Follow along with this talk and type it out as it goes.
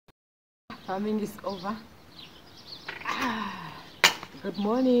Farming is over. Good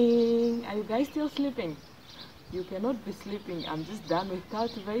morning. Are you guys still sleeping? You cannot be sleeping. I'm just done with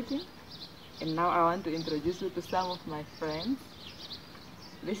cultivating. And now I want to introduce you to some of my friends.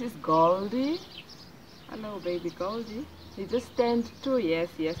 This is Goldie. Hello, baby Goldie. He just turned 2 years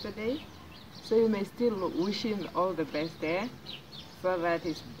yesterday. So you may still wish him all the best there. So that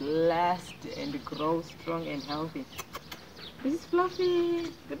he's blessed and grows strong and healthy. This is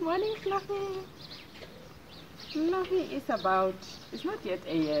Fluffy. Good morning, Fluffy. Fluffy is it's not yet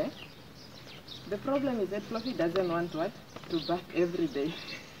a year. The problem is that Fluffy doesn't want what? To bath every day.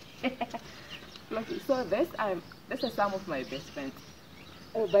 Fluffy. So this are some of my best friends.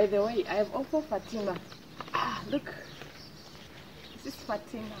 Oh, by the way, I have also Fatima. Look. This is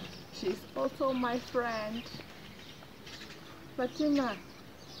Fatima. She's also my friend. Fatima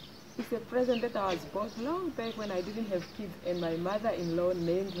is a present that I was bought long back when I didn't have kids, and my mother-in-law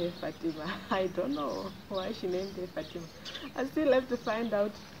named her Fatima. I don't know why she named her Fatima. I still have to find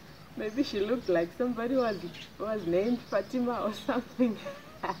out. Maybe she looked like somebody who was named Fatima or something.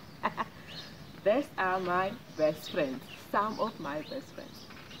 These are my best friends. Some of my best friends.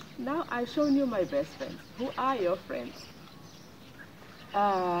 Now I've shown you my best friends. Who are your friends?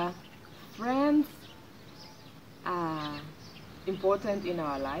 Friends are important in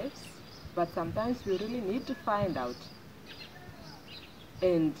our lives, but sometimes we really need to find out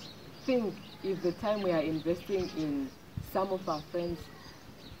and think if the time we are investing in some of our friends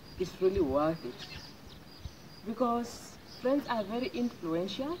is really worth it. Because friends are very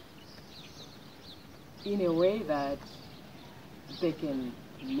influential in a way that they can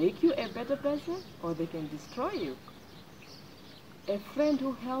make you a better person or they can destroy you. A friend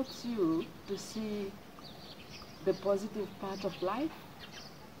who helps you to see the positive part of life,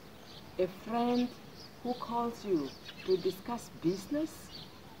 a friend who calls you to discuss business,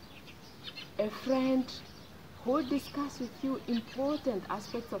 a friend who discusses with you important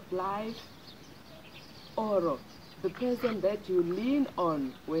aspects of life, or the person that you lean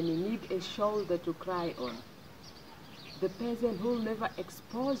on when you need a shoulder to cry on, the person who will never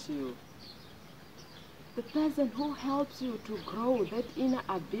expose you, the person who helps you to grow that inner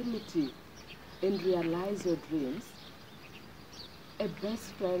ability and realize your dreams, a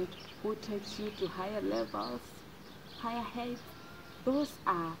best friend who takes you to higher levels, higher heights. Those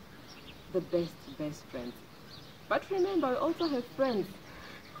are the best friends. But remember, we also have friends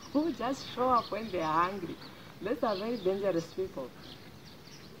who just show up when they are hungry. Those are very dangerous people.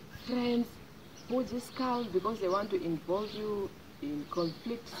 Friends who just come because they want to involve you in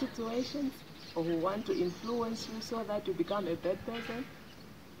conflict situations, or who want to influence you so that you become a bad person.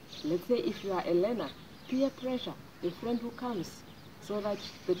 Let's say if you are a learner, peer pressure, a friend who comes so that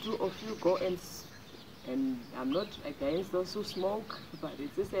the two of you go and I'm not against those who smoke, but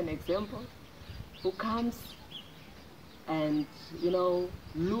it's just an example, who comes and,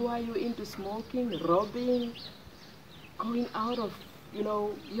 lure you into smoking, robbing, going out of,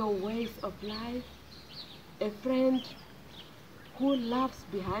 your ways of life. A friend who laughs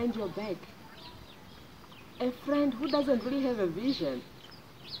behind your back. A friend who doesn't really have a vision.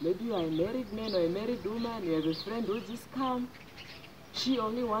 Maybe you are a married man or a married woman, you have a friend who just comes. She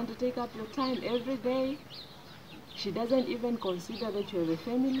only wants to take up your time every day. She doesn't even consider that you have a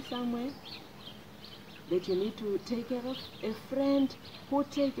family somewhere that you need to take care of. A friend who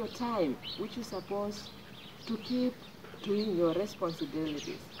takes your time, which you're supposed to keep doing your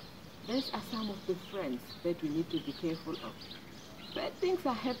responsibilities. These are some of the friends that we need to be careful of. Bad things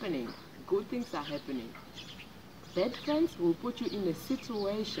are happening, good things are happening. Bad friends will put you in a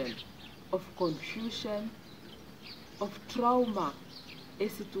situation of confusion, of trauma, a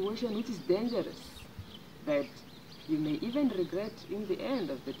situation which is dangerous, that you may even regret in the end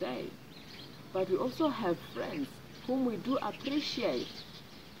of the day. But we also have friends whom we do appreciate,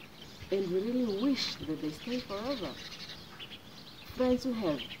 and we really wish that they stay forever. Friends who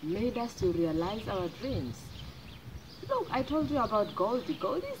have made us to realize our dreams. Look, I told you about Goldie.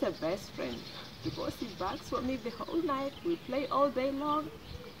 Goldie is a best friend because he barks for me the whole night. We play all day long.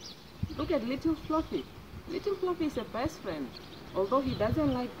 Look at little Fluffy. Little Fluffy is a best friend. Although he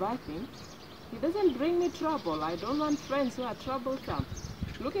doesn't like barking, he doesn't bring me trouble. I don't want friends who are troublesome.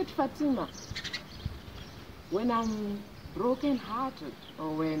 Look at Fatima. When I'm broken-hearted,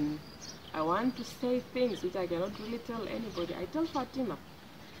 or when I want to say things which I cannot really tell anybody, I tell Fatima.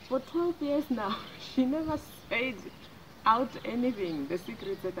 For 12 years now, she never said out anything, the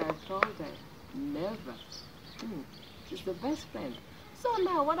secrets that I've told her. Never. She's the best friend. So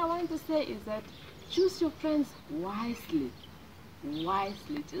now what I want to say is that choose your friends wisely.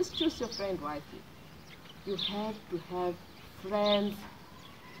 Wisely. Just choose your friend wisely. You have to have friends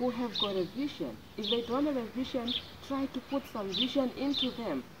who have got a vision. If they don't have a vision, try to put some vision into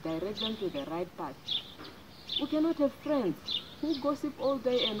them, direct them to the right path. We cannot have friends who gossip all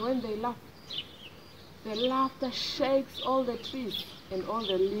day, and when they laugh, the laughter shakes all the trees and all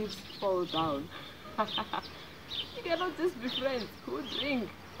the leaves fall down. You cannot just be friends who drink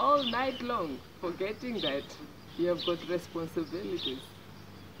all night long, forgetting that you have got responsibilities.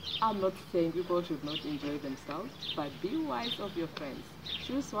 I'm not saying people should not enjoy themselves, but be wise of your friends.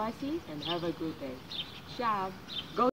 Choose wisely and have a good day. Sharp. Go